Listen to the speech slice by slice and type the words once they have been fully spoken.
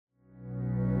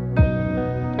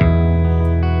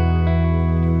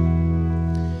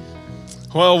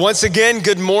Well, once again,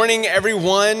 good morning,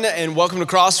 everyone, and welcome to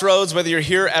Crossroads. Whether you're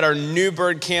here at our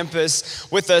Newburgh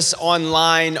campus with us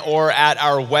online or at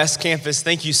our West campus,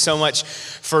 thank you so much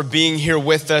for being here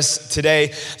with us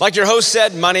today. Like your host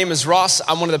said, my name is Ross.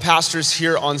 I'm one of the pastors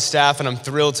here on staff, and I'm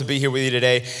thrilled to be here with you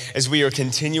today as we are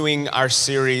continuing our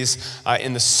series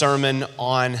in the Sermon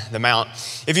on the Mount.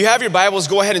 If you have your Bibles,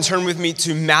 go ahead and turn with me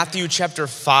to Matthew chapter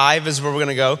 5 is where we're going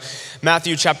to go.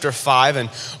 Matthew chapter 5. And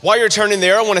while you're turning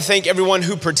there, I want to thank everyone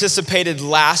who participated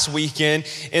last weekend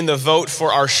in the vote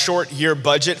for our short year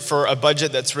budget, for a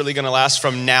budget that's really going to last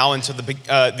from now until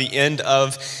the end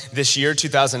of this year,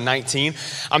 2019.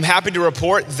 I'm happy to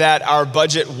report that our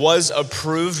budget was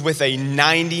approved with a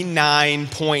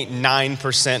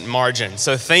 99.9% margin.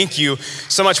 So thank you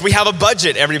so much. We have a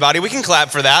budget, everybody. We can clap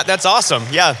for that. That's awesome.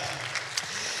 Yeah.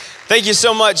 Thank you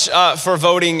so much for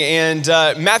voting. And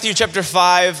Matthew chapter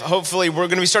 5, hopefully we're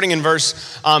going to be starting in verse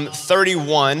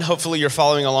 31. Hopefully you're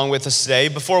following along with us today.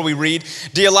 Before we read,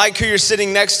 do you like who you're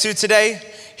sitting next to today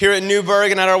here at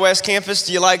Newburgh and at our West campus?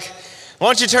 Do you like? Why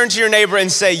don't you turn to your neighbor and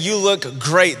say, you look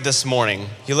great this morning.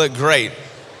 You look great.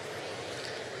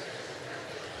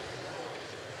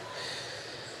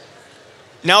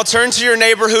 Now turn to your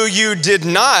neighbor who you did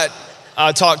not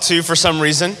talk to for some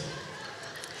reason,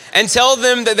 and tell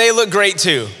them that they look great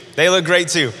too. They look great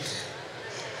too.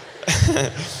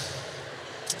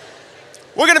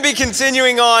 We're going to be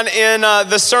continuing on in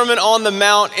the Sermon on the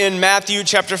Mount in Matthew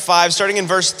chapter 5, starting in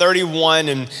verse 31.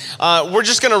 And we're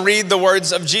just going to read the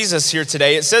words of Jesus here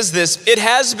today. It says this: "It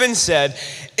has been said,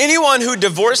 anyone who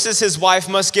divorces his wife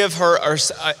must give her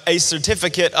a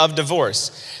certificate of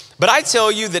divorce. But I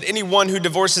tell you that anyone who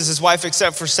divorces his wife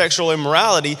except for sexual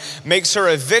immorality makes her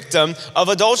a victim of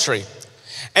adultery.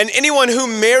 And anyone who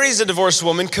marries a divorced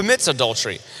woman commits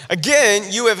adultery. Again,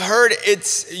 you have heard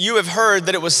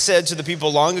that it was said to the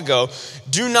people long ago,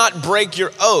 do not break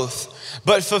your oath,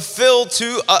 but fulfill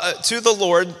to the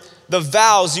Lord the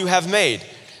vows you have made.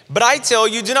 But I tell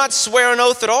you, do not swear an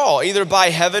oath at all, either by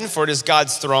heaven, for it is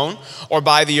God's throne, or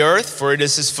by the earth, for it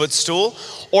is his footstool,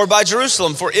 or by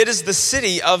Jerusalem, for it is the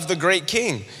city of the great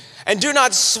king. And do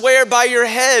not swear by your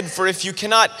head, for you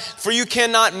cannot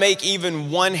make even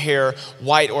one hair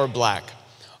white or black.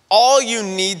 All you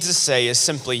need to say is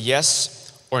simply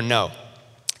yes or no.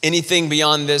 Anything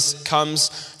beyond this comes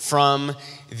from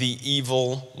the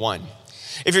evil one."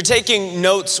 If you're taking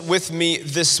notes with me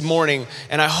this morning,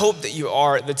 and I hope that you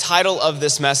are, the title of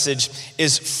this message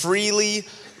is Freely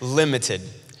Limited.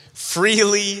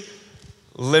 Freely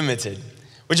Limited.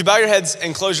 Would you bow your heads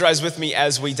and close your eyes with me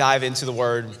as we dive into the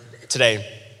word today?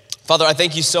 Father, I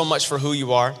thank you so much for who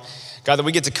you are. God, that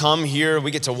we get to come here, we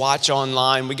get to watch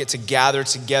online, we get to gather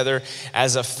together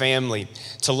as a family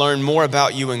to learn more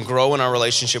about you and grow in our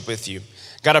relationship with you.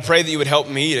 God, I pray that you would help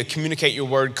me to communicate your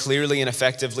word clearly and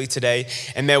effectively today,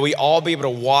 and may we all be able to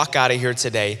walk out of here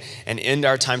today and end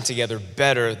our time together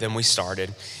better than we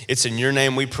started. It's in your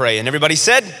name we pray. And everybody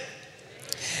said,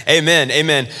 amen,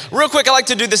 amen. Real quick, I like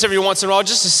to do this every once in a while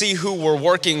just to see who we're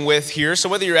working with here. So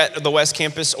whether you're at the West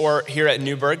Campus or here at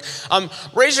Newburgh,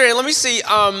 raise your hand. Let me see,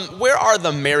 where are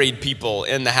the married people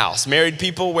in the house? Married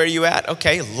people, where are you at?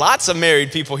 Okay, lots of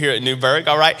married people here at Newburgh,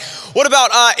 all right. What about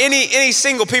any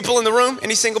single people in the room?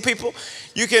 Any single people?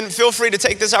 You can feel free to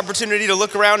take this opportunity to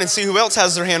look around and see who else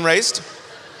has their hand raised.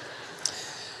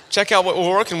 Check out what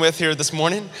we're working with here this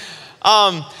morning.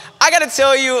 I got to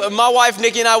tell you, my wife,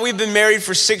 Nikki, and I, we've been married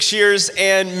for 6 years,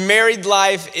 and married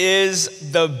life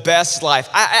is the best life.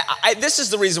 This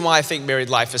is the reason why I think married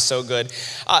life is so good.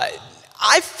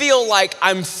 I feel like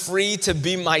I'm free to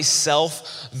be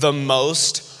myself the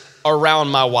most around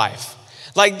my wife.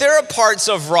 Like, there are parts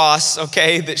of Ross,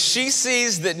 okay, that she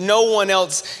sees that no one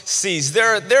else sees.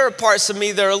 There are parts of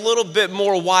me that are a little bit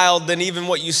more wild than even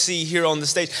what you see here on the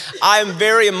stage. I'm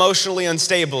very emotionally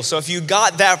unstable. So if you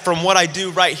got that from what I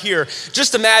do right here,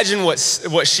 just imagine what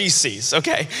she sees,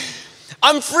 okay?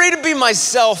 I'm free to be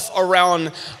myself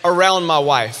around my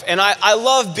wife, and I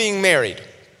love being married.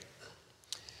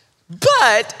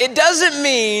 But it doesn't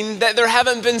mean that there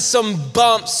haven't been some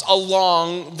bumps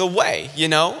along the way, you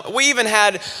know? We even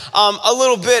had a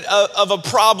little bit of a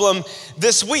problem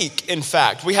this week, in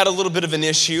fact. We had a little bit of an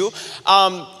issue.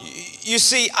 You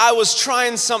see, I was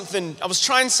trying something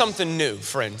new,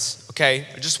 friends, okay?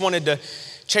 I just wanted to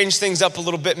change things up a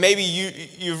little bit. Maybe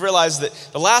you've realized that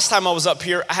the last time I was up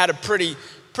here, I had a pretty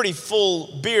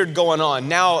full beard going on.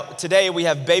 Now, today we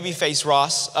have Babyface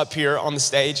Ross up here on the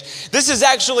stage. This is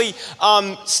actually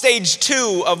stage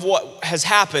 2 of what has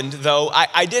happened, though.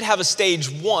 I did have a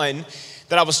stage 1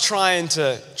 that I was trying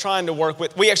to work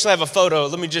with. We actually have a photo.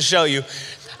 Let me just show you.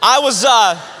 I was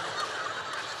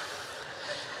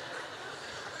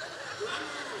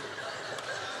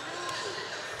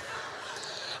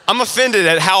I'm offended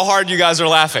at how hard you guys are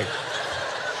laughing.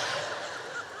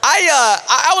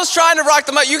 I was trying to rock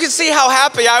the mic. You can see how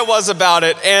happy I was about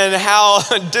it and how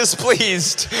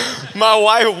displeased my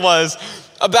wife was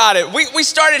about it. We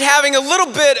started having a little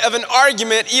bit of an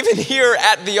argument even here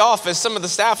at the office. Some of the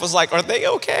staff was like, are they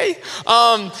okay?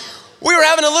 We were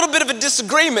having a little bit of a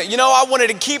disagreement. You know, I wanted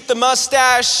to keep the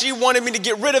mustache. She wanted me to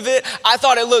get rid of it. I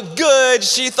thought it looked good.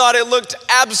 She thought it looked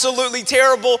absolutely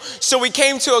terrible. So we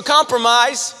came to a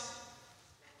compromise.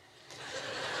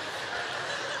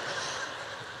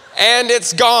 And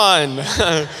it's gone.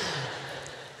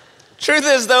 Truth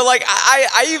is though, like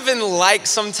I even like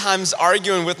sometimes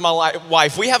arguing with my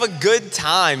wife. We have a good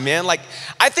time, man. Like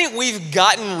I think we've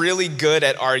gotten really good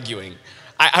at arguing.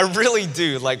 I really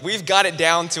do. Like we've got it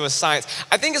down to a science.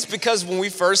 I think it's because when we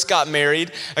first got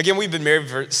married, again, we've been married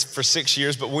for 6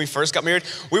 years, but when we first got married,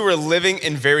 we were living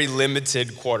in very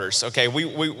limited quarters, okay?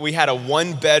 We had a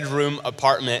 1-bedroom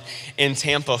apartment in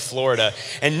Tampa, Florida.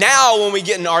 And now when we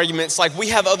get in arguments, like we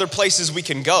have other places we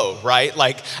can go, right?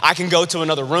 Like I can go to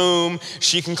another room,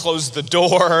 she can close the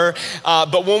door.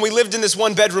 But when we lived in this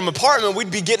 1-bedroom apartment, we'd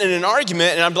be getting in an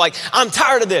argument and I'd be like, I'm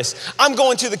tired of this. I'm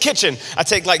going to the kitchen. I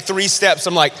take like 3 steps.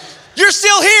 I'm like, you're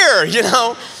still here, you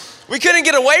know? We couldn't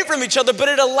get away from each other, but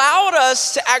it allowed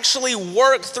us to actually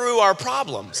work through our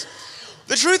problems.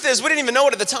 The truth is, we didn't even know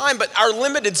it at the time, but our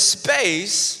limited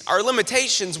space, our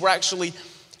limitations were actually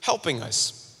helping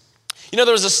us. You know,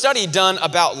 there was a study done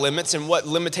about limits and what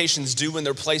limitations do when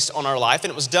they're placed on our life, and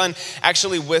it was done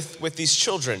actually with these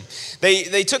children.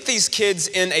 They took these kids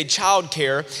in a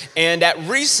childcare, and at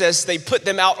recess, they put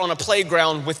them out on a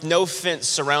playground with no fence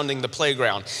surrounding the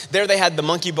playground. There they had the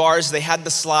monkey bars, they had the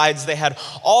slides, they had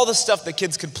all the stuff that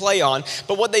kids could play on,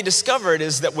 but what they discovered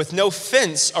is that with no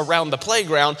fence around the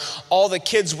playground, all the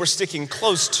kids were sticking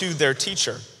close to their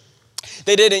teacher.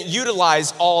 They didn't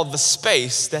utilize all the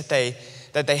space that they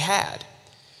had.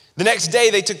 The next day,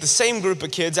 they took the same group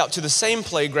of kids out to the same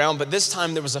playground, but this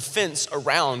time there was a fence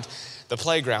around the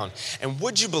playground. And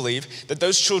would you believe that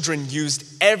those children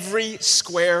used every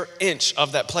square inch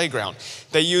of that playground?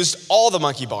 They used all the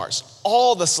monkey bars,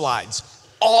 all the slides,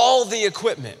 all the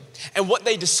equipment. And what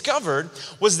they discovered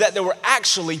was that there were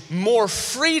actually more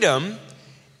freedom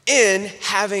in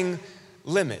having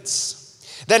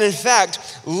limits. That in fact,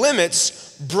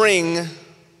 limits bring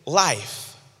life.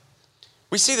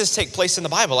 We see this take place in the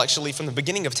Bible, actually, from the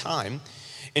beginning of time.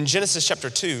 In Genesis chapter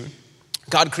 2,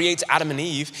 God creates Adam and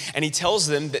Eve, and he tells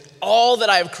them that all that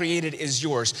I have created is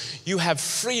yours. You have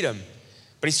freedom.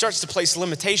 But he starts to place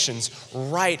limitations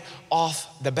right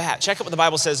off the bat. Check out what the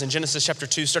Bible says in Genesis chapter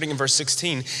 2, starting in verse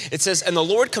 16. It says, and the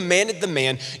Lord commanded the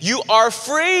man, you are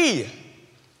free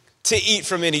to eat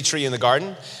from any tree in the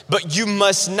garden, but you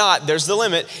must not, there's the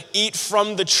limit, eat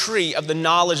from the tree of the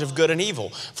knowledge of good and evil.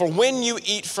 For when you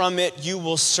eat from it, you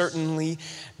will certainly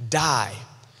die.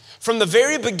 From the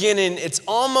very beginning, it's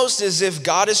almost as if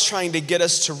God is trying to get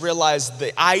us to realize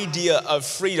the idea of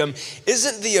freedom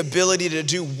isn't the ability to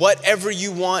do whatever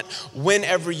you want,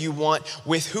 whenever you want,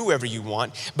 with whoever you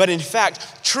want. But in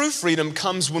fact, true freedom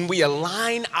comes when we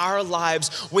align our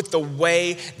lives with the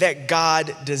way that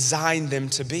God designed them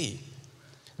to be.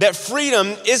 That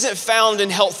freedom isn't found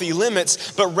in healthy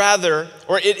limits, but rather,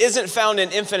 or it isn't found in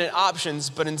infinite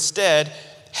options, but instead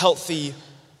healthy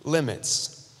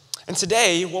limits. And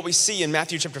today, what we see in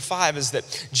Matthew chapter 5 is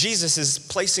that Jesus is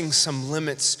placing some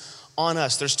limits on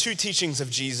us. There's 2 teachings of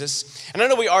Jesus. And I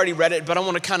know we already read it, but I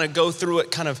want to kind of go through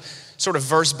it kind of sort of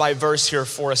verse by verse here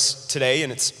for us today.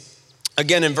 And it's,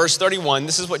 again, in verse 31,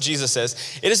 this is what Jesus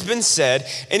says. It has been said,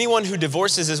 anyone who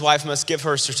divorces his wife must give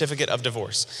her a certificate of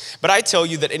divorce. But I tell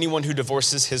you that anyone who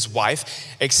divorces his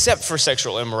wife, except for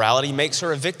sexual immorality, makes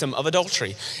her a victim of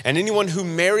adultery. And anyone who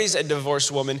marries a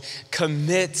divorced woman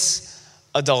commits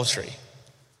adultery.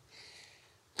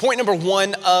 Point number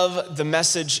 1 of the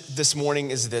message this morning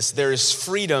is this: there is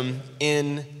freedom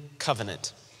in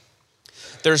covenant.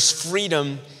 There's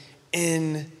freedom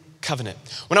in covenant.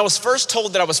 When I was first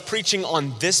told that I was preaching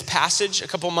on this passage a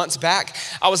couple months back,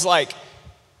 I was like,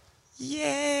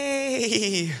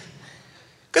 yay.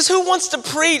 Because who wants to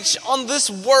preach on this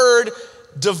word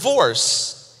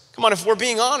divorce? Come on, if we're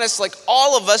being honest, like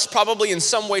all of us probably in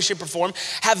some way, shape, or form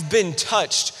have been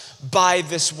touched by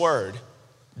this word,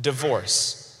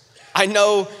 divorce. I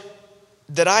know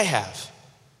that I have.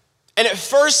 And at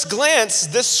first glance,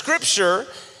 this scripture,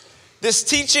 this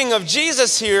teaching of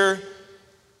Jesus here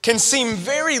can seem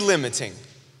very limiting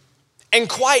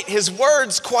and his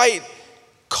words quite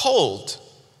cold.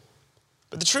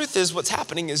 But the truth is, what's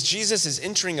happening is Jesus is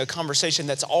entering a conversation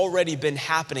that's already been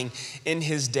happening in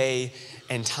his day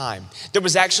and time. There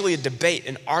was actually a debate,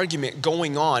 an argument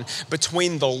going on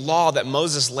between the law that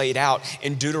Moses laid out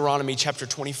in Deuteronomy chapter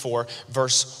 24,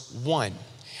 verse 1.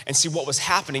 And see, what was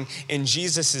happening in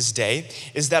Jesus' day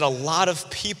is that a lot of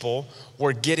people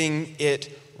were getting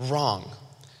it wrong.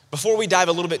 Before we dive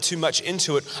a little bit too much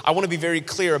into it, I want to be very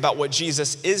clear about what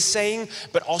Jesus is saying,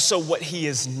 but also what he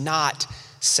is not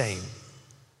saying.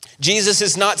 Jesus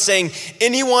is not saying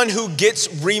anyone who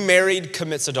gets remarried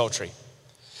commits adultery.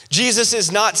 Jesus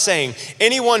is not saying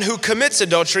anyone who commits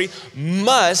adultery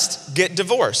must get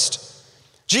divorced.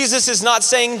 Jesus is not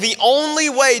saying the only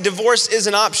way divorce is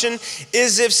an option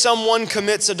is if someone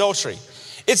commits adultery.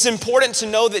 It's important to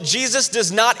know that Jesus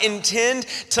does not intend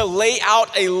to lay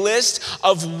out a list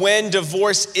of when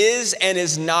divorce is and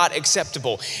is not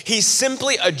acceptable. He's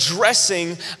simply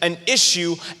addressing an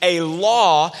issue, a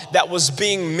law that was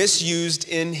being misused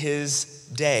in his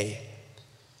day.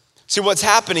 See, what's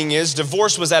happening is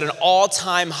divorce was at an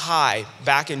all-time high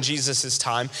back in Jesus'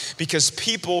 time because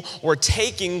people were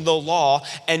taking the law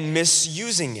and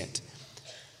misusing it.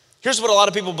 Here's what a lot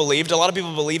of people believed. A lot of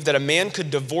people believed that a man could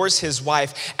divorce his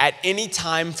wife at any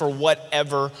time for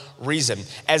whatever reason,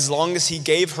 as long as he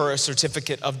gave her a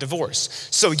certificate of divorce.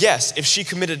 So yes, if she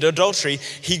committed adultery,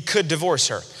 he could divorce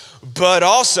her. But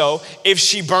also, if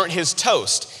she burnt his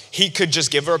toast, he could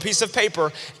just give her a piece of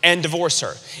paper and divorce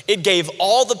her. It gave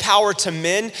all the power to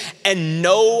men and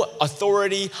no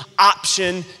authority,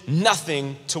 option,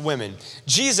 nothing to women.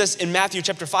 Jesus in Matthew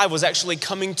chapter 5 was actually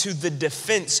coming to the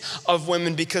defense of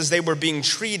women because they were being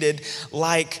treated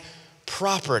like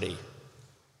property.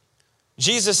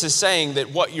 Jesus is saying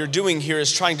that what you're doing here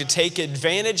is trying to take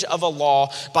advantage of a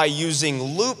law by using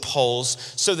loopholes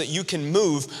so that you can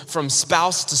move from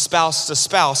spouse to spouse to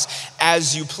spouse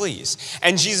as you please.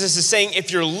 And Jesus is saying if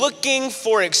you're looking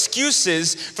for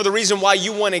excuses for the reason why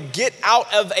you want to get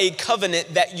out of a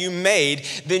covenant that you made,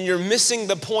 then you're missing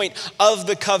the point of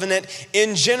the covenant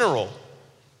in general.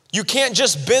 You can't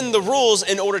just bend the rules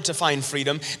in order to find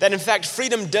freedom. That in fact,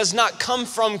 freedom does not come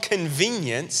from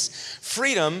convenience.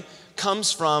 Freedom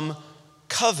comes from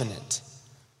covenant.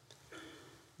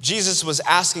 Jesus was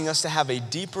asking us to have a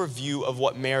deeper view of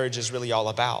what marriage is really all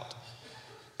about.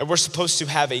 And we're supposed to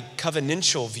have a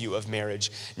covenantal view of marriage,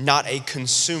 not a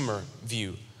consumer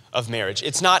view of marriage.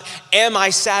 It's not, am I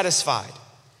satisfied?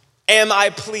 Am I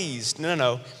pleased?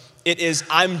 No. It is,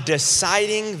 I'm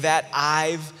deciding that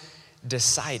I've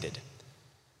decided.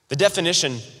 The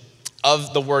definition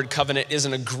of the word covenant is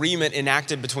an agreement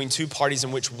enacted between two parties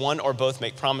in which one or both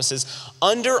make promises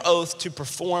under oath to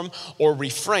perform or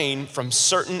refrain from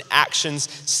certain actions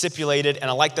stipulated, and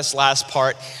I like this last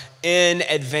part, in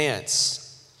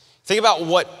advance. Think about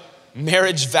what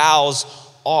marriage vows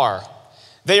are.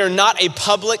 They are not a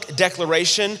public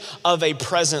declaration of a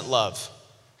present love.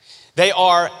 They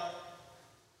are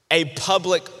a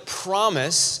public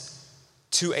promise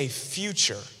to a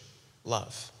future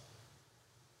love.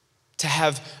 To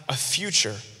have a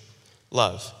future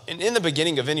love. And in the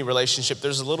beginning of any relationship,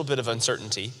 there's a little bit of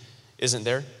uncertainty, isn't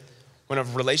there? When a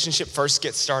relationship first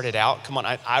gets started out, come on,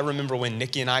 I remember when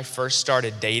Nikki and I first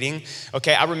started dating.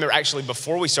 Okay, I remember actually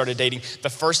before we started dating, the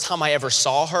first time I ever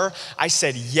saw her, I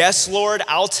said, yes, Lord,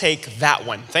 I'll take that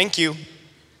one. Thank you.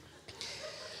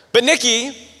 But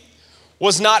Nikki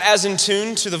was not as in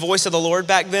tune to the voice of the Lord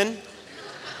back then.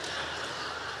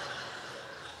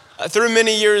 Through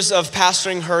many years of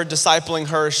pastoring her, discipling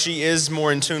her, she is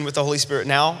more in tune with the Holy Spirit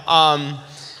now.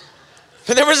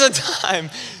 But there was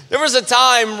a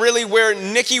time really where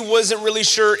Nikki wasn't really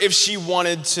sure if she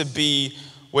wanted to be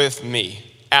with me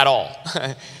at all.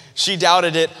 She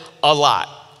doubted it a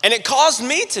lot. And it caused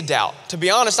me to doubt, to be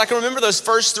honest. I can remember those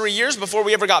first 3 years before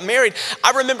we ever got married.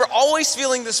 I remember always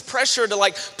feeling this pressure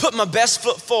to put my best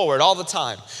foot forward all the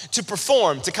time, to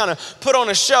perform, to kind of put on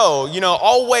a show,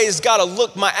 always gotta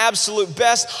look my absolute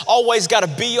best, always gotta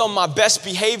be on my best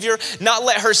behavior, not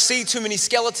let her see too many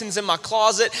skeletons in my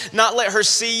closet, not let her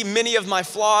see many of my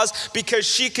flaws because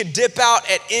she could dip out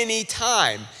at any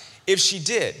time if she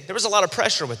did. There was a lot of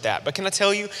pressure with that. But can I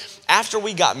tell you, after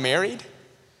we got married,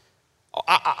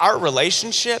 our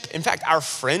relationship, in fact, our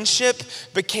friendship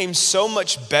became so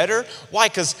much better. Why?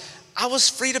 Because I was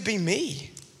free to be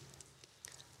me.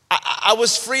 I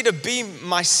was free to be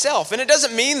myself. And it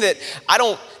doesn't mean that I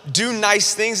don't do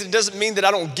nice things. It doesn't mean that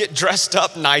I don't get dressed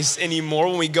up nice anymore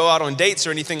when we go out on dates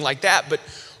or anything like that. But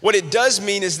what it does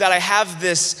mean is that I have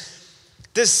this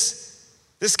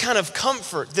kind of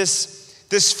comfort,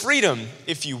 this freedom,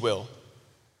 if you will,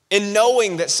 in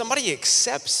knowing that somebody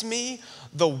accepts me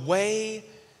the way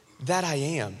that I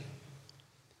am.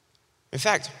 In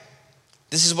fact,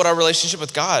 this is what our relationship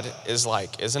with God is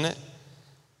like, isn't it?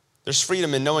 There's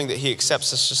freedom in knowing that he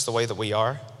accepts us just the way that we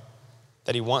are,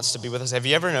 that he wants to be with us. Have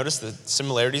you ever noticed the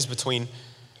similarities between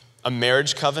a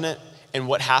marriage covenant and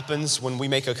what happens when we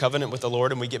make a covenant with the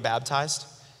Lord and we get baptized?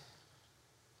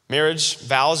 Marriage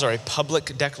vows are a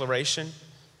public declaration.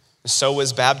 So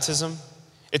is baptism.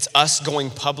 It's us going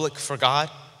public for God.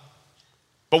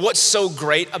 But what's so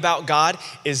great about God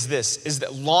is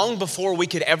that long before we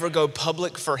could ever go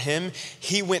public for him,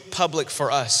 he went public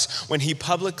for us when he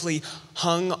publicly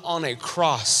hung on a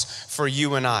cross for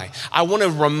you and I. I want to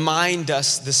remind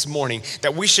us this morning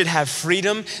that we should have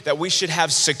freedom, that we should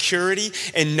have security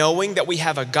in knowing that we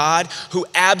have a God who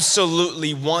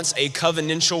absolutely wants a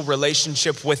covenantal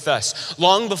relationship with us.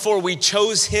 Long before we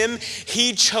chose him,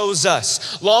 he chose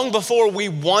us. Long before we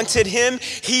wanted him,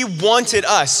 he wanted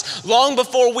us. Long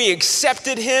before we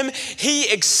accepted him,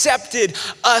 he accepted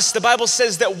us. The Bible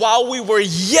says that while we were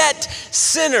yet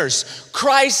sinners,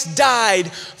 Christ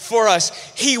died for us.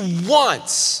 He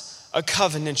wants a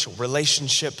covenantal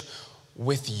relationship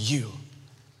with you.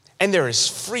 And there is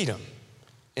freedom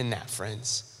in that,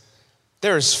 friends.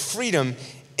 There is freedom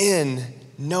in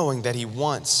knowing that he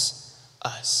wants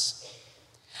us.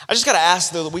 I just got to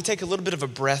ask, though, that we take a little bit of a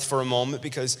breath for a moment,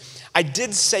 because I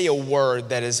did say a word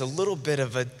that is a little bit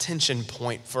of a tension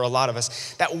point for a lot of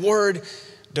us. That word,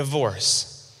 divorce.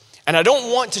 And I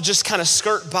don't want to just kind of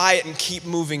skirt by it and keep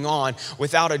moving on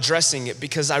without addressing it,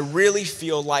 because I really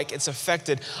feel like it's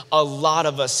affected a lot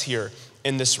of us here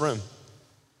in this room.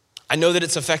 I know that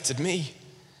it's affected me.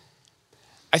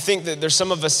 I think that there's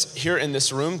some of us here in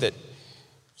this room that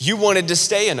you wanted to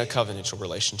stay in a covenantal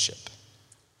relationship,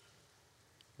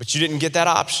 but you didn't get that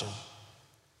option.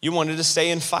 You wanted to stay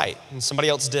and fight, and somebody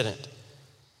else didn't.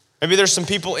 Maybe there's some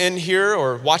people in here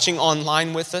or watching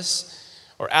online with us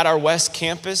or at our West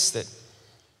campus that,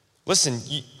 listen,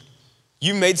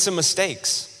 you made some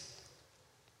mistakes.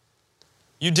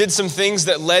 You did some things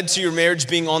that led to your marriage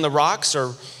being on the rocks,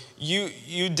 or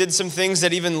you did some things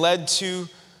that even led to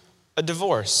a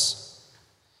divorce.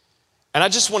 And I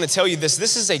just want to tell you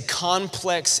this is a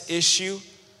complex issue.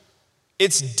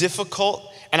 It's difficult,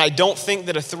 and I don't think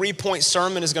that a 3-point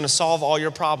sermon is going to solve all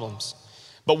your problems.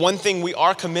 But one thing we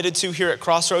are committed to here at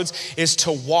Crossroads is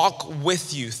to walk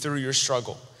with you through your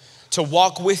struggle, to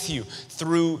walk with you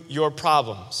through your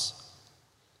problems.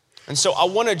 And so I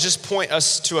want to just point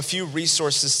us to a few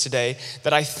resources today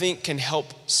that I think can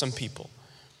help some people.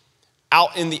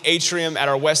 Out in the atrium at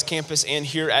our West Campus and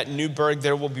here at Newburgh,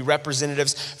 there will be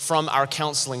representatives from our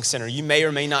counseling center. You may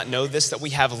or may not know this, that we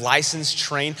have licensed,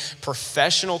 trained,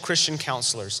 professional Christian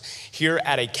counselors here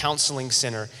at a counseling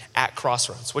center at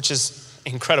Crossroads, which is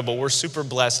incredible. We're super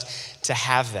blessed to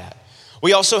have that.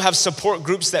 We also have support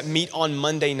groups that meet on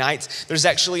Monday nights. There's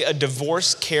actually a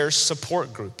divorce care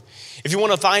support group. If you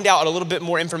want to find out a little bit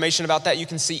more information about that, you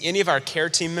can see any of our care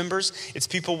team members. It's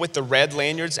people with the red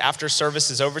lanyards after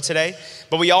service is over today.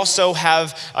 But we also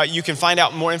have, you can find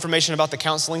out more information about the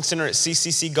counseling center at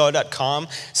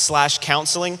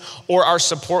cccgo.com/counseling, or our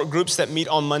support groups that meet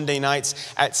on Monday nights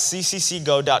at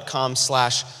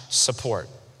cccgo.com/support.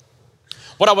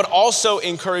 What I would also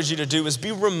encourage you to do is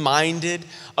be reminded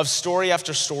of story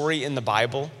after story in the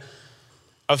Bible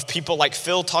of people like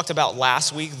Phil talked about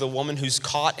last week, the woman who's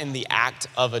caught in the act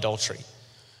of adultery.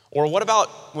 Or what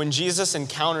about when Jesus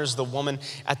encounters the woman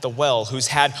at the well who's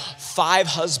had 5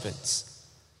 husbands,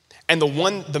 and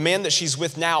the man that she's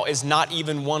with now is not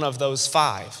even one of those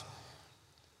 5.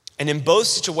 And in both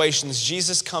situations,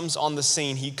 Jesus comes on the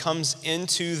scene. He comes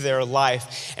into their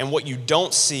life, and what you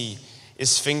don't see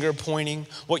is finger pointing.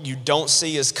 What you don't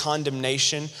see is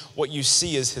condemnation. What you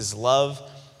see is his love,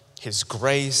 his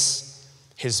grace,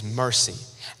 his mercy.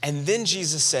 And then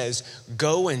Jesus says,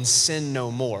 go and sin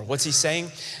no more. What's he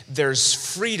saying? There's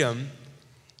freedom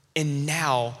in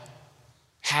now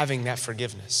having that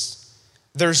forgiveness.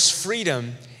 There's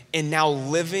freedom in now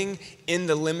living in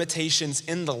the limitations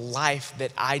in the life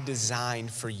that I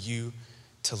designed for you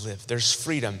to live. There's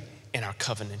freedom in our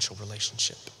covenantal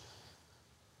relationship.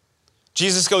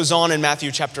 Jesus goes on in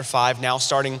Matthew chapter 5 now,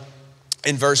 starting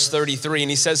in verse 33, and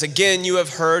he says, again, you have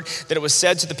heard that it was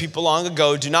said to the people long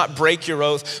ago, do not break your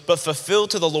oath, but fulfill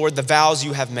to the Lord the vows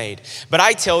you have made. But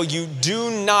I tell you, do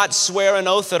not swear an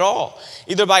oath at all,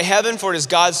 either by heaven, for it is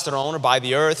God's throne, or by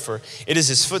the earth, for it is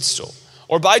his footstool,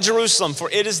 or by Jerusalem,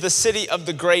 for it is the city of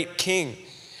the great king.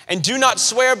 And do not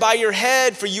swear by your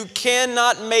head, for you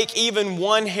cannot make even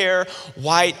one hair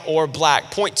white or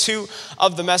black. Point 2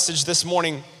 of the message this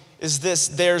morning is this: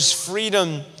 there's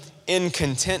freedom in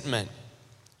contentment.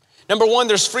 Number 1,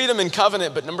 there's freedom in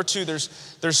covenant, but number 2,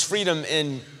 there's freedom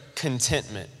in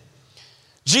contentment.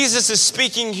 Jesus is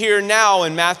speaking here now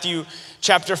in Matthew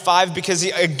chapter 5 because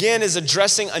he again is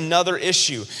addressing another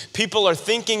issue. People are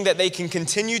thinking that they can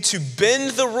continue to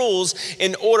bend the rules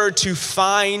in order to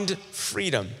find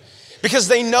freedom because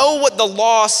they know what the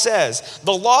law says.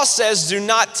 The law says, do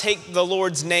not take the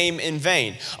Lord's name in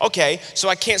vain. Okay, so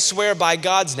I can't swear by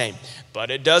God's name, but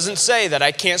it doesn't say that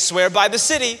I can't swear by the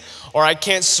city, or I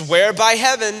can't swear by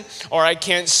heaven, or I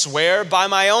can't swear by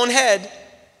my own head.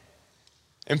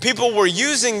 And people were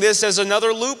using this as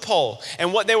another loophole.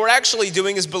 And what they were actually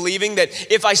doing is believing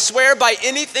that if I swear by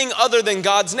anything other than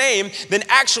God's name, then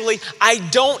actually I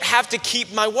don't have to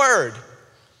keep my word.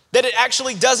 That it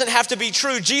actually doesn't have to be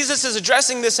true. Jesus is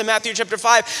addressing this in Matthew chapter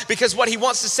 5 because what he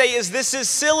wants to say is this is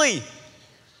silly.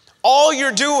 All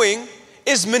you're doing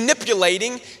is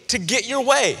manipulating to get your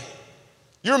way.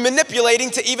 You're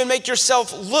manipulating to even make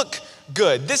yourself look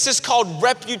good. This is called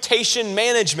reputation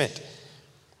management.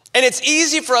 And it's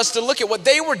easy for us to look at what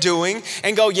they were doing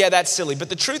and go, yeah, that's silly. But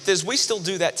the truth is, we still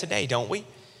do that today, don't we?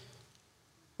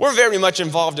 We're very much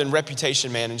involved in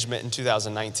reputation management in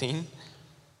 2019.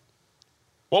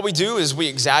 What we do is we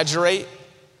exaggerate,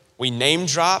 we name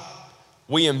drop,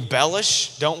 we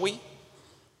embellish, don't we?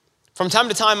 From time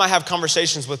to time, I have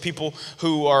conversations with people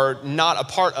who are not a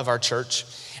part of our church.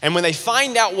 And when they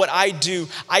find out what I do,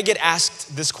 I get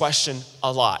asked this question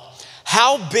a lot.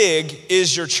 How big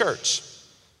is your church?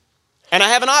 And I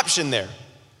have an option there.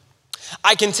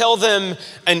 I can tell them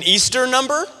an Easter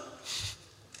number,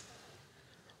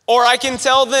 or I can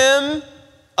tell them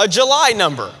a July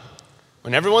number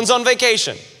when everyone's on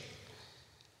vacation.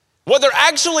 What they're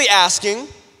actually asking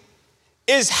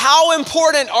is, how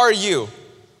important are you?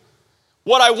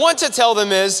 What I want to tell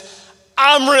them is,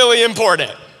 I'm really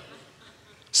important.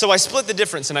 So I split the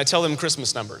difference and I tell them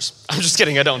Christmas numbers. I'm just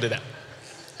kidding, I don't do that.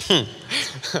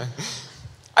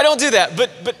 I don't do that,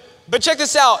 but check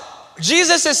this out.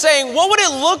 Jesus is saying, what would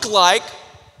it look like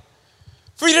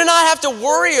for you to not have to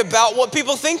worry about what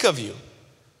people think of you?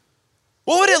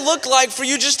 What would it look like for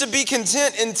you just to be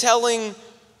content in telling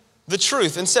the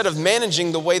truth instead of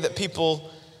managing the way that people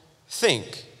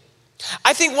think?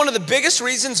 I think one of the biggest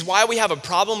reasons why we have a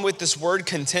problem with this word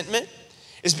contentment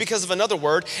is because of another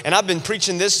word, and I've been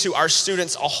preaching this to our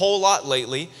students a whole lot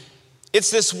lately.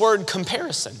 It's this word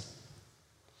comparison.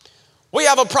 We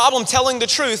have a problem telling the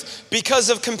truth because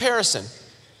of comparison.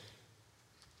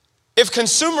 If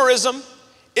consumerism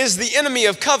is the enemy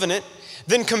of covenant,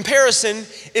 then comparison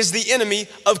is the enemy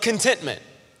of contentment.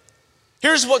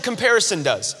 Here's what comparison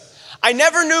does. I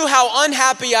never knew how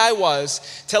unhappy I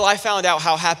was till I found out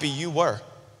how happy you were.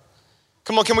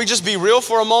 Come on, can we just be real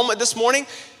for a moment this morning?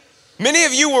 Many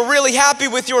of you were really happy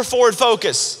with your Ford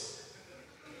Focus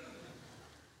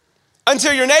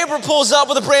until your neighbor pulls up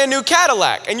with a brand new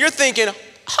Cadillac and you're thinking,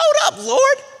 hold up,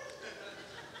 Lord.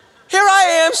 Here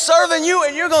I am serving you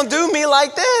and you're gonna do me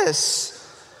like this.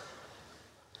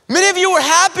 Many of you were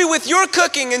happy with your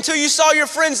cooking until you saw your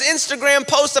friend's Instagram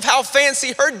post of how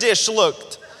fancy her dish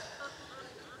looked.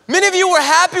 Many of you were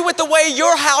happy with the way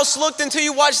your house looked until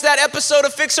you watched that episode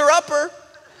of Fixer Upper.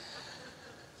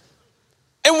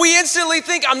 And we instantly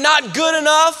think, I'm not good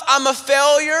enough, I'm a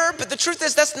failure. But the truth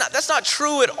is, that's not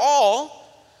true at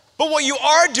all. But what you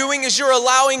are doing is you're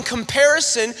allowing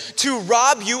comparison to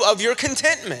rob you of your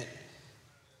contentment.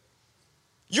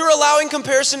 You're allowing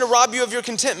comparison to rob you of your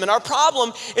contentment. Our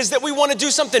problem is that we want to do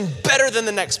something better than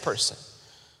the next person.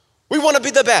 We want to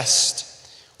be the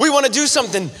best. We want to do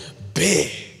something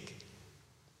big.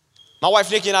 My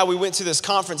wife, Nikki, and I, we went to this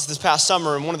conference this past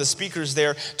summer, and one of the speakers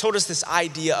there told us this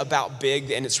idea about big,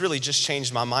 and it's really just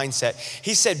changed my mindset.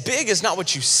 He said, big is not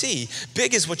what you see,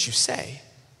 big is what you say.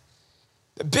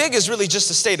 Big is really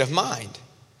just a state of mind.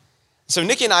 So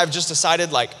Nikki and I have just decided,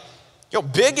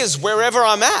 big is wherever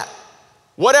I'm at,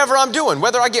 whatever I'm doing,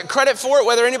 whether I get credit for it,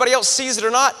 whether anybody else sees it or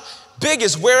not, big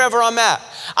is wherever I'm at.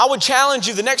 I would challenge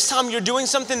you the next time you're doing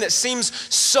something that seems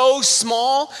so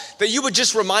small that you would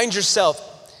just remind yourself,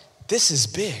 this is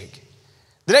big.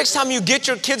 The next time you get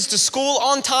your kids to school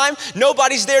on time,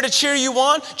 nobody's there to cheer you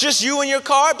on, just you in your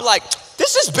car, be like,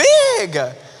 this is big.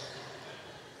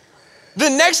 The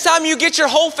next time you get your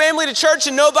whole family to church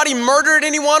and nobody murdered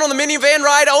anyone on the minivan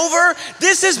ride over,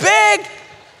 this is big.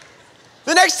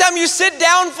 The next time you sit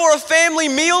down for a family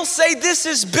meal, say this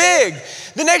is big.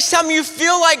 The next time you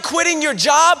feel like quitting your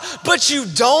job, but you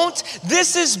don't,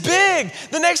 this is big.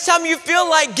 The next time you feel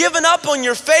like giving up on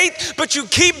your faith, but you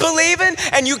keep believing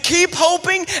and you keep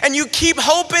hoping and you keep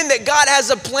hoping that God has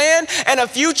a plan and a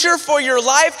future for your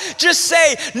life, just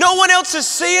say, no one else is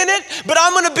seeing it, but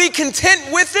I'm gonna be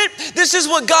content with it. This is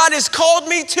what God has called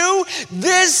me to.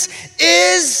 This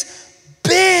is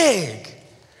big.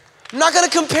 I'm not gonna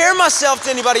compare myself to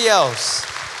anybody else.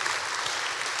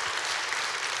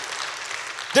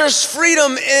 There's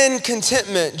freedom in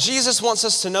contentment. Jesus wants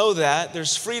us to know that.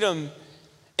 There's freedom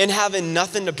in having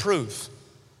nothing to prove.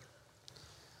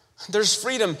 There's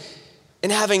freedom in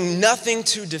having nothing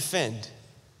to defend.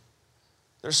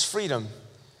 There's freedom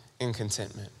in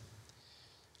contentment.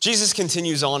 Jesus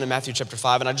continues on in Matthew chapter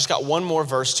 5, and I just got one more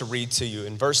verse to read to you.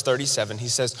 In verse 37, he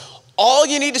says, all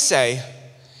you need to say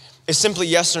is simply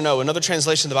yes or no. Another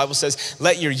translation of the Bible says,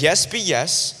 let your yes be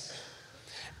yes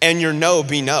and your no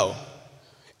be no.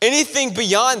 Anything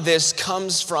beyond this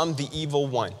comes from the evil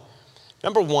one.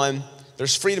 Number one,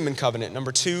 there's freedom in covenant.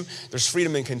 Number two, there's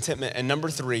freedom in contentment. And number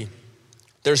three,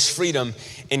 there's freedom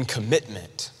in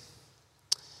commitment.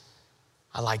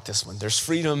 I like this one. There's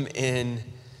freedom in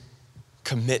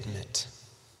commitment.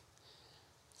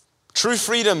 True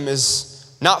freedom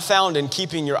is not found in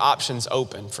keeping your options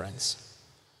open, friends.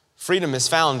 Freedom is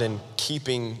found in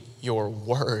keeping your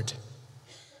word.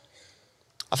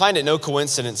 I find it no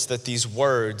coincidence that these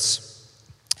words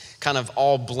kind of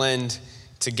all blend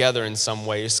together in some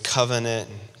ways, covenant,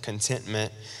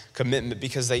 contentment, commitment,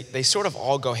 because they sort of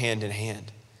all go hand in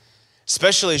hand.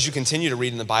 Especially as you continue to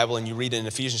read in the Bible and you read in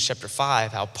Ephesians chapter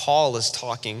 5, how Paul is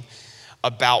talking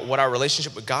about what our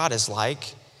relationship with God is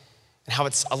like and how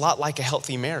it's a lot like a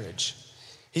healthy marriage.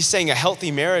 He's saying a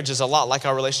healthy marriage is a lot like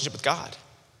our relationship with God.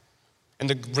 And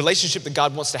the relationship that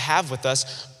God wants to have with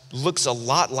us looks a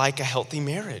lot like a healthy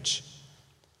marriage.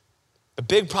 The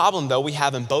big problem, though, we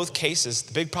have in both cases,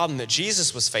 the big problem that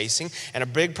Jesus was facing and a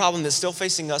big problem that's still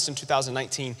facing us in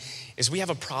 2019 is we have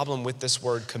a problem with this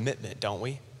word commitment, don't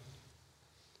we?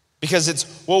 Because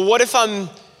it's, well, what if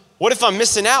I'm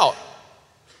missing out?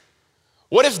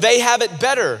 What if they have it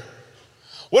better?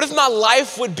 What if my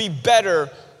life would be better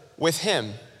with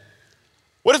him?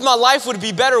 What if my life would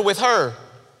be better with her?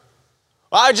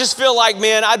 Well, I just feel like,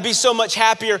 man, I'd be so much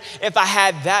happier if I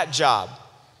had that job,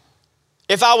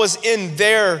 if I was in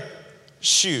their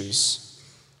shoes.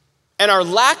 And our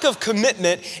lack of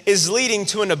commitment is leading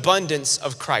to an abundance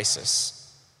of crisis.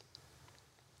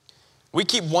 We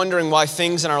keep wondering why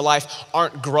things in our life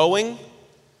aren't growing.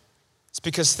 It's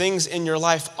because things in your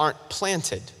life aren't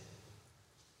planted.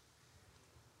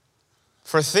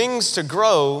 For things to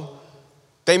grow,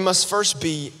 they must first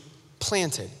be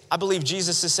planted. I believe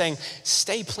Jesus is saying,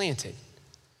 stay planted.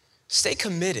 Stay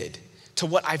committed to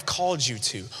what I've called you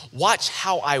to. Watch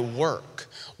how I work.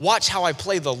 Watch how I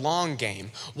play the long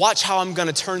game. Watch how I'm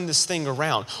gonna turn this thing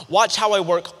around. Watch how I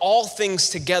work all things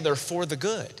together for the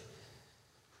good.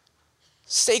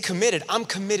 Stay committed. I'm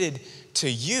committed to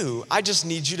you. I just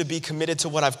need you to be committed to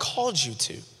what I've called you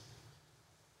to.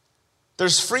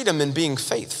 There's freedom in being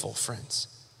faithful, friends.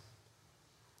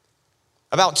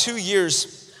 About 2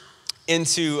 years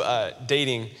into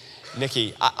dating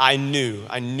Nikki, I knew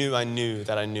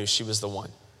she was the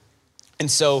one. And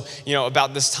so,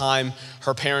 about this time,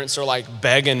 her parents are like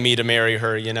begging me to marry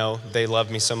her, they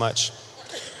love me so much.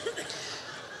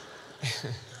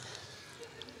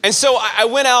 And so I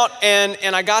went out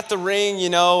and I got the ring,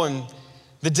 and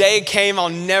the day came. I'll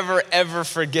never, ever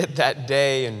forget that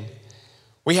day. And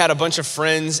we had a bunch of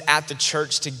friends at the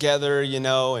church together,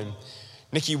 and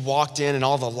Nikki walked in and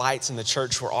all the lights in the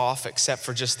church were off except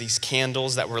for just these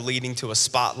candles that were leading to a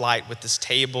spotlight with this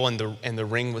table, and the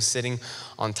ring was sitting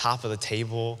on top of the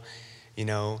table,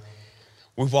 We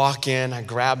walk in, I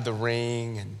grab the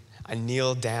ring and I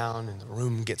kneel down and the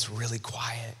room gets really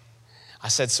quiet. I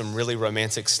said some really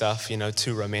romantic stuff,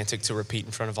 too romantic to repeat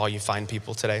in front of all you fine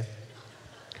people today.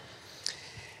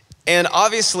 And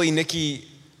obviously Nikki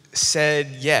said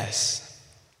yes.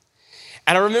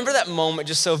 And I remember that moment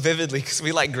just so vividly because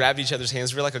we grabbed each other's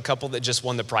hands. We're like a couple that just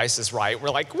won the Price is Right. We're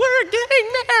like, we're getting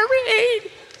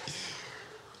married.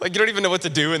 You don't even know what to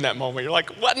do in that moment. You're like,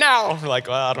 what now? We're like,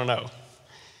 well, I don't know.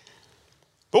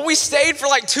 But we stayed for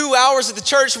 2 hours at the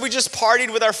church. We just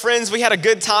partied with our friends. We had a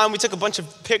good time. We took a bunch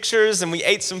of pictures and we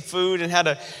ate some food and had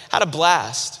a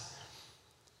blast.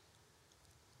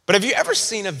 But have you ever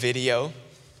seen a video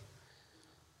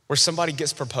where somebody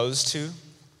gets proposed to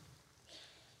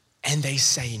and they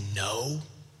say no?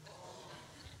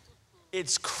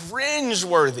 It's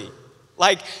cringeworthy.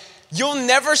 You'll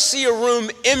never see a room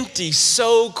empty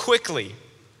so quickly.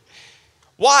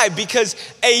 Why? Because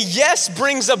a yes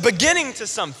brings a beginning to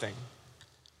something,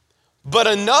 but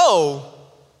a no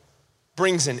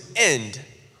brings an end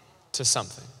to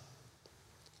something.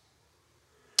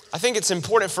 I think it's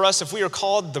important for us, if we are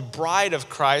called the bride of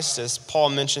Christ, as Paul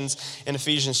mentions in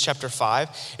Ephesians chapter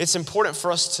 5, it's important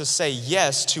for us to say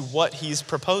yes to what he's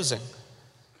proposing.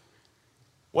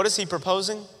 What is he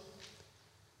proposing?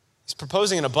 He's He's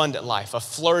proposing an abundant life, a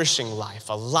flourishing life,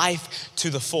 a life to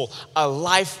the full, a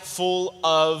life full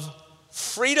of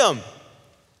freedom.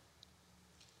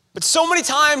 But so many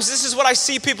times, this is what I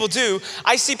see people do.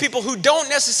 I see people who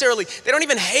don't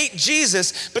even hate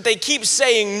Jesus, but they keep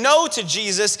saying no to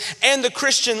Jesus and the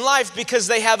Christian life because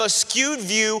they have a skewed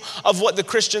view of what the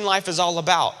Christian life is all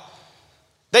about.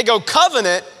 They go,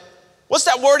 covenant, what's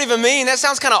that word even mean? That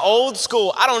sounds kind of old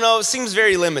school. I don't know, it seems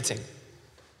very limiting.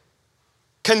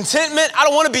 Contentment, I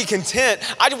don't want to be content.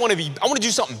 I want to do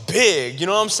something big, you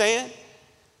know what I'm saying?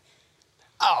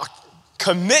 Oh,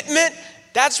 commitment,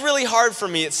 that's really hard for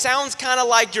me. It sounds kind of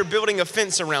like you're building a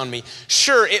fence around me.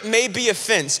 Sure, it may be a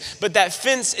fence, but that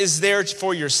fence is there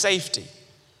for your safety.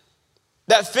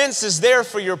 That fence is there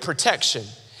for your protection.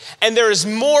 And there is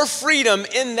more freedom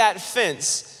in that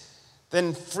fence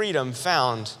than freedom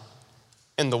found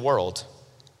in the world.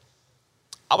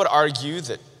 I would argue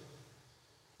that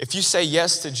if you say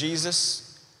yes to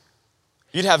Jesus,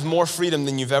 you'd have more freedom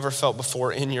than you've ever felt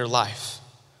before in your life.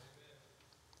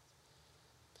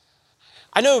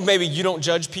 I know maybe you don't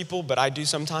judge people, but I do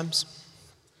sometimes.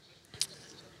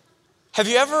 Have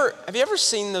you ever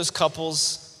seen those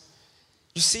couples?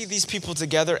 You see these people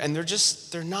together and they're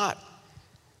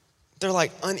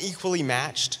like unequally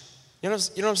matched. You know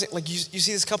what I'm saying? Like you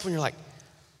see this couple and you're like,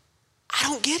 I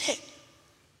don't get it.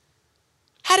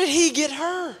 How did he get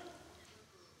her?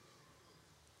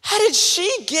 How did she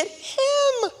get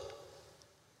him?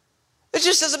 It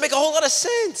just doesn't make a whole lot of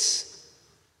sense.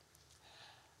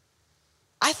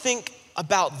 I think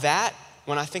about that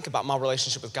when I think about my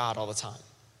relationship with God all the time.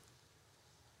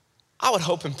 I would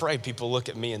hope and pray people look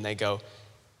at me and they go,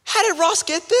 how did Ross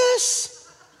get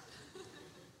this?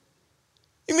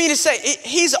 You mean to say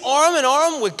he's arm in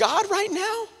arm with God right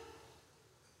now?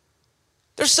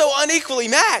 They're so unequally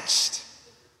matched.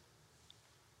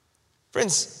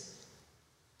 Friends,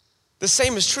 the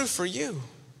same is true for you.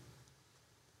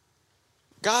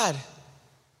 God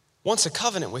wants a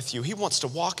covenant with you. He wants to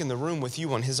walk in the room with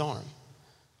you on his arm.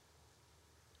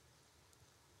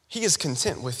 He is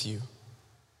content with you.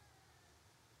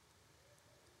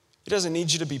 He doesn't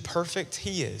need you to be perfect.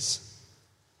 He is.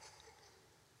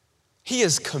 He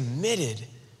is committed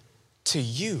to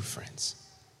you, friends.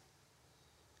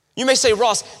 You may say,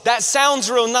 Ross, that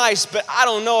sounds real nice, but I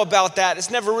don't know about that.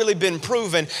 It's never really been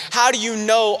proven. How do you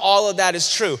know all of that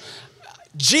is true?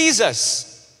 Jesus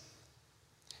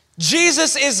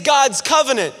is God's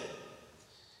covenant.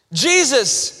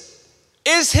 Jesus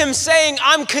is him saying,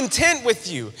 I'm content with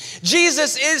you.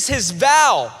 Jesus is his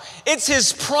vow. It's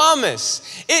his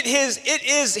promise. It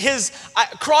is his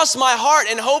cross my heart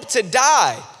and hope to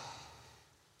die.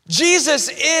 Jesus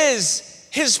is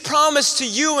his promise to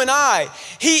you and I.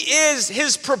 He is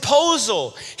his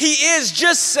proposal. He is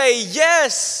just say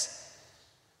yes.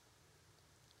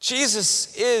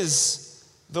 Jesus is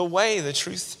the way, the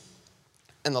truth,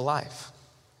 and the life.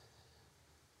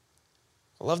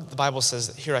 I love that the Bible says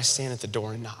that here I stand at the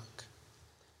door and knock.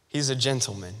 He's a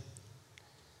gentleman.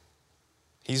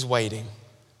 He's waiting.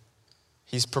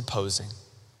 He's proposing.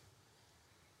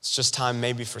 It's just time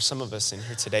maybe for some of us in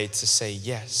here today to say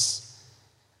yes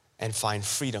and find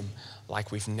freedom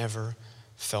like we've never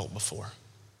felt before.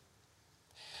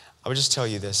 I would just tell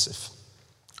you this,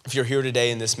 if you're here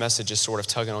today and this message is sort of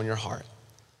tugging on your heart,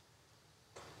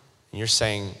 and you're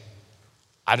saying,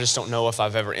 I just don't know if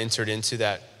I've ever entered into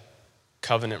that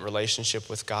covenant relationship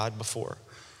with God before.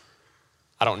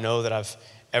 I don't know that I've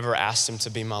ever asked him to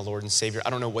be my Lord and Savior.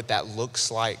 I don't know what that looks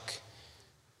like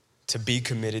to be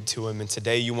committed to him. And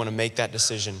today you want to make that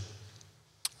decision.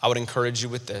 I would encourage you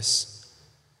with this.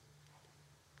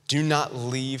 Do not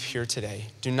leave here today.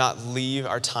 Do not leave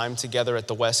our time together at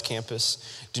the West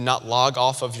Campus. Do not log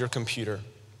off of your computer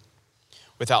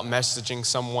without messaging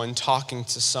someone, talking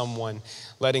to someone,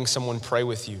 letting someone pray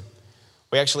with you.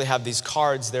 We actually have these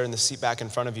cards there in the seat back in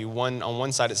front of you. On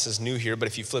one side it says new here, but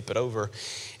if you flip it over,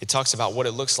 it talks about what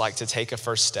it looks like to take a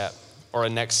first step or a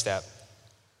next step.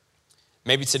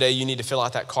 Maybe today you need to fill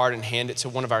out that card and hand it to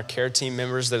one of our care team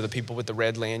members. They're the people with the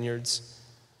red lanyards.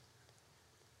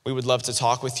 We would love to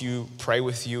talk with you, pray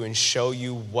with you, and show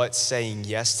you what saying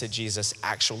yes to Jesus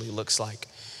actually looks like.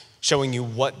 Showing you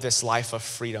what this life of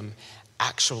freedom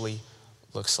actually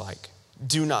looks like.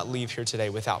 Do not leave here today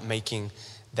without making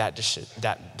that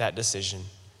decision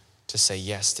to say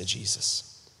yes to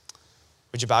Jesus.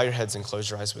 Would you bow your heads and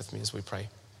close your eyes with me as we pray?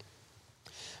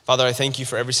 Father, I thank you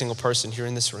for every single person here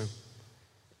in this room.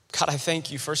 God, I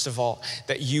thank you, first of all,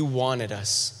 that you wanted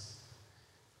us,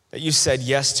 that you said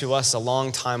yes to us a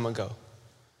long time ago.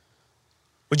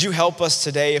 Would you help us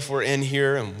today if we're in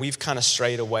here and we've kind of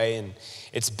strayed away and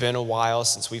it's been a while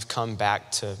since we've come back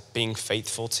to being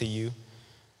faithful to you?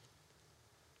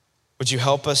 Would you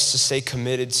help us to stay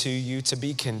committed to you, to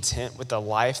be content with the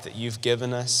life that you've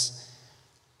given us?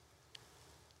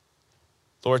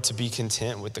 Lord, to be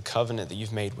content with the covenant that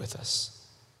you've made with us.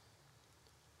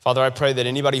 Father, I pray that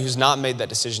anybody who's not made that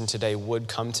decision today would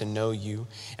come to know you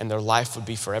and their life would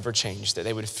be forever changed, that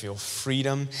they would feel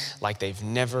freedom like they've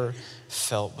never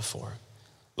felt before.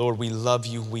 Lord, we love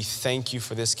you. We thank you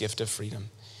for this gift of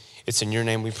freedom. It's in your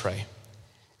name we pray.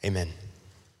 Amen.